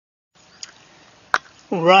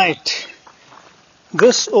Right.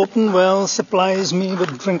 This open well supplies me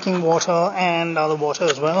with drinking water and other water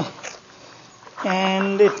as well.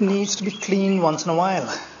 And it needs to be cleaned once in a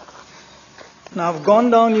while. Now I've gone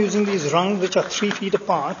down using these rungs which are 3 feet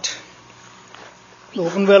apart. The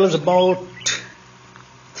open well is about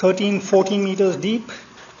 13-14 meters deep.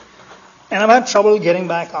 And I've had trouble getting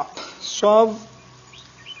back up. So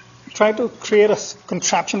I've tried to create a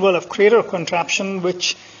contraption. Well, I've created a contraption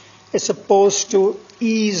which is supposed to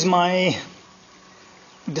ease my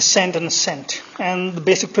descent and ascent. And the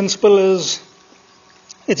basic principle is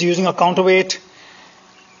it's using a counterweight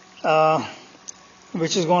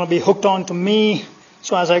which is going to be hooked onto me.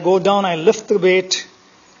 So as I go down, I lift the weight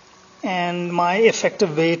and my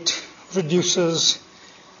effective weight reduces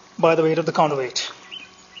by the weight of the counterweight.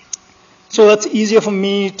 So that's easier for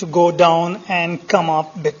me to go down and come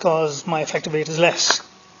up because my effective weight is less.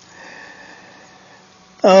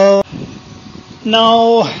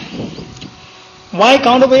 Now, why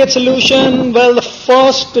counterweight solution? Well, the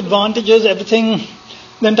first advantage is the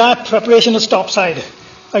entire preparation is topside.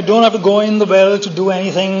 I don't have to go in the well to do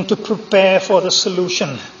anything to prepare for the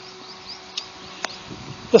solution.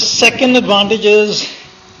 The second advantage is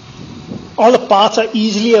all the parts are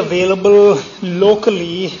easily available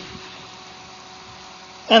locally.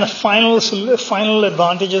 And the final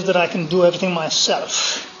advantage is that I can do everything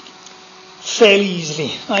myself fairly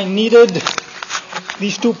easily. I needed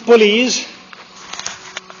these 2 pulleys,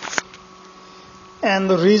 and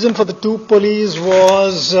the reason for the 2 pulleys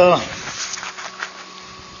was to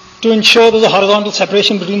ensure there's a horizontal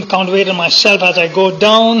separation between the counterweight and myself as I go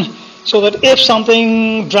down, so that if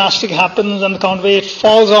something drastic happens and the counterweight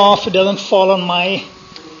falls off, it doesn't fall on my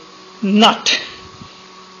nut.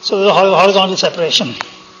 So there's a horizontal separation.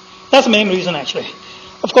 That's the main reason, actually.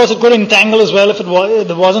 Of course, it could entangle as well if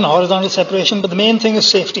there wasn't a horizontal separation, but the main thing is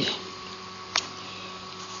safety.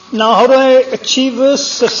 Now, how do I achieve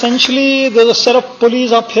this? Essentially, there's a set of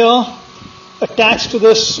pulleys up here attached to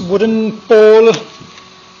this wooden pole.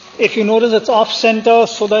 If you notice, it's off center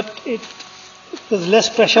so that there's less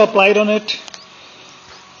pressure applied on it.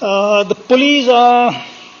 The pulleys are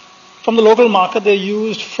from the local market. They're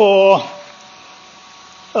used for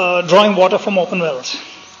drawing water from open wells.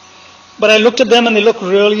 But I looked at them and they look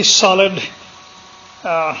really solid.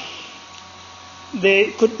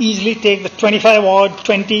 They could easily take the 20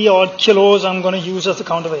 odd kilos I'm going to use as the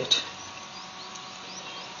counterweight.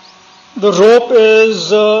 The rope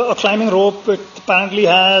is a climbing rope. It apparently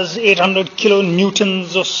has 800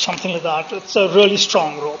 kilonewtons or something like that. It's a really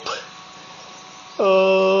strong rope.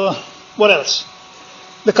 What else?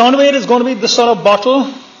 The counterweight is going to be this sort of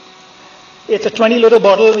bottle. It's a 20-liter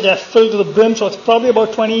bottle which I filled to the brim, so it's probably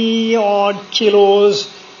about 20 odd kilos,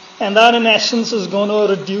 and that in essence is going to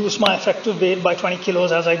reduce my effective weight by 20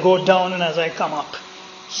 kilos as I go down and as I come up.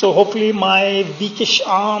 So hopefully my weakish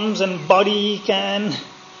arms and body can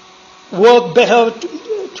work better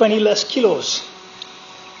with 20 less kilos.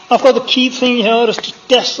 Of course, the key thing here is to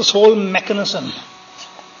test this whole mechanism.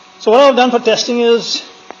 So what I've done for testing is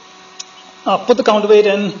I've put the counterweight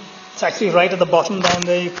in. It's actually right at the bottom down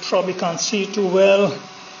there. You probably can't see it too well.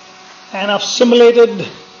 And I've simulated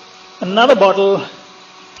another bottle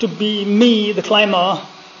to be me, the climber.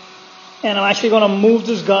 And I'm actually going to move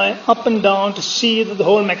this guy up and down to see that the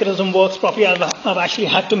whole mechanism works properly. I've actually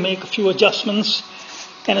had to make a few adjustments.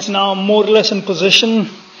 And it's now more or less in position,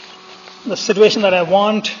 the situation that I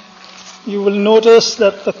want. You will notice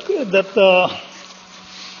that the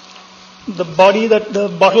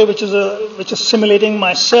bottle which is simulating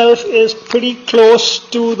myself is pretty close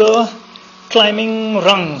to the climbing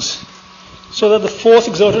rungs, so that the force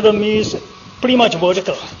exerted on me is pretty much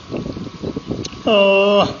vertical.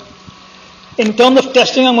 In terms of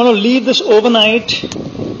testing, I'm going to leave this overnight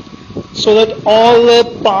so that all the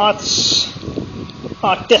parts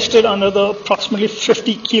are tested under the approximately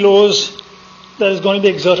 50 kilos that is going to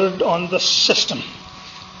be exerted on the system.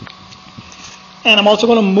 And I'm also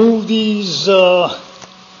going to move these,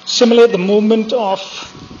 simulate the movement of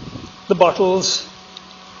the bottles,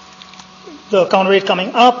 the counterweight coming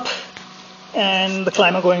up and the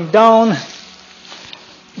climber going down.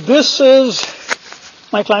 This is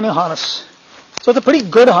my climbing harness. So it's a pretty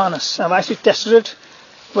good harness. I've actually tested it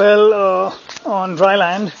well on dry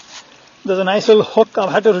land. There's a nice little hook. I've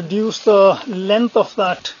had to reduce the length of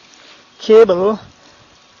that cable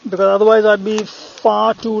because otherwise I'd be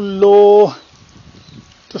far too low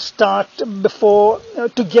to start before,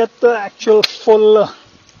 to get the actual full,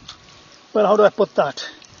 well, how do I put that?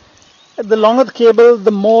 The longer the cable,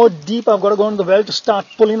 the more deep I've got to go into the well to start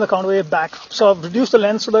pulling the counterweight back. So I've reduced the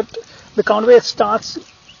length so that the counterweight starts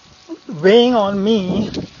weighing on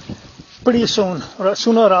me pretty soon,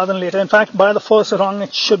 sooner rather than later. In fact, by the first rung,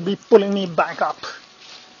 it should be pulling me back up,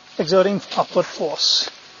 exerting upward force.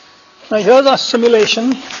 Now here's our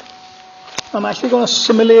simulation. I'm actually going to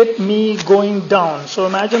simulate me going down. So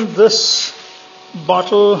imagine this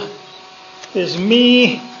bottle is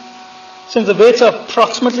me. Since the weights are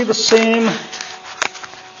approximately the same,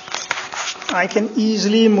 I can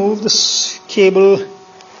easily move this cable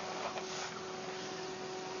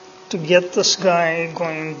to get this guy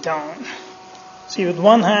going down. See, with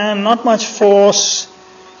one hand, not much force,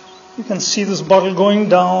 you can see this bottle going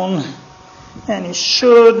down, and you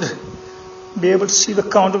should be able to see the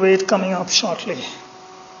counterweight coming up shortly.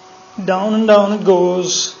 Down and down it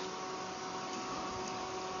goes,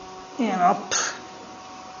 and up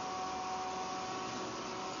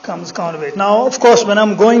comes counterweight. Now, of course, when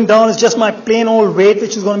I'm going down, it's just my plain old weight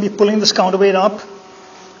which is going to be pulling this counterweight up.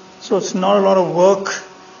 So it's not a lot of work.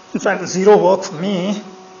 In fact, it's zero work for me.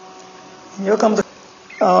 Here comes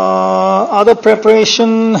the other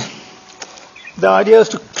preparation. The idea is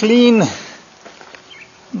to clean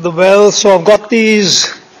the well. So I've got a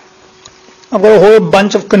whole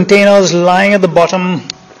bunch of containers lying at the bottom,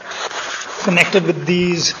 connected with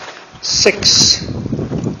these 6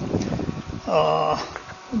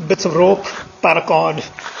 bits of rope, paracord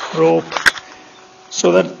rope,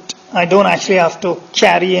 so that I don't actually have to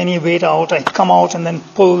carry any weight out. I come out and then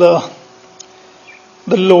pull the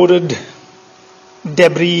loaded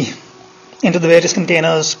debris into the various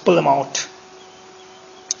containers, pull them out.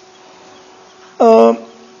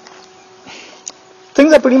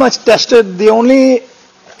 Things are pretty much tested. The only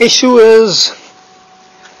issue is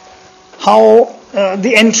how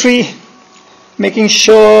the entry, making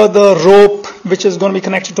sure the rope which is going to be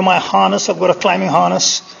connected to my harness, I've got a climbing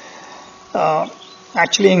harness,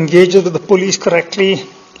 actually engages with the pulleys correctly.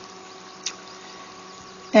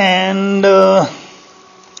 And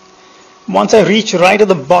once I reach right at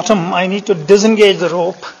the bottom, I need to disengage the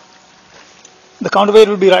rope. The counterweight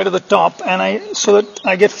will be right at the top, and so that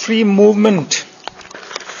I get free movement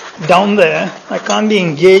down there. I can't be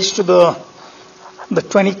engaged to the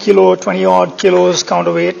 20 odd kilos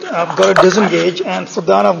counterweight. I've got to disengage, and for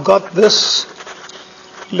that I've got this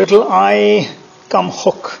little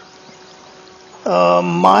Eye-cum-hook.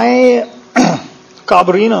 My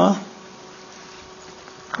carabiner,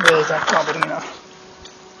 where is that carabiner,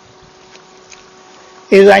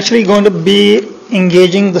 is actually going to be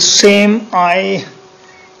engaging the same eye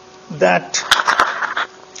that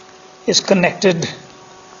is connected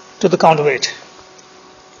to the counterweight.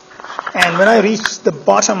 And when I reach the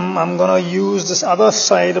bottom, I'm going to use this other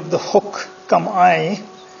side of the hook cum eye,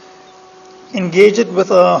 engage it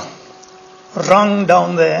with a rung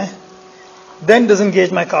down there, then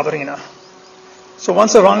disengage my carabiner. So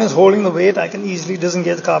once the rung is holding the weight, I can easily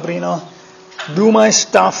disengage the carabiner, do my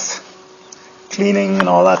stuff, cleaning and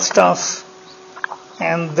all that stuff,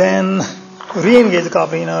 and then re-engage the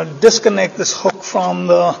carabiner, disconnect this hook from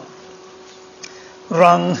the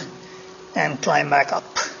rung, and climb back up.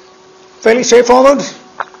 Fairly straightforward.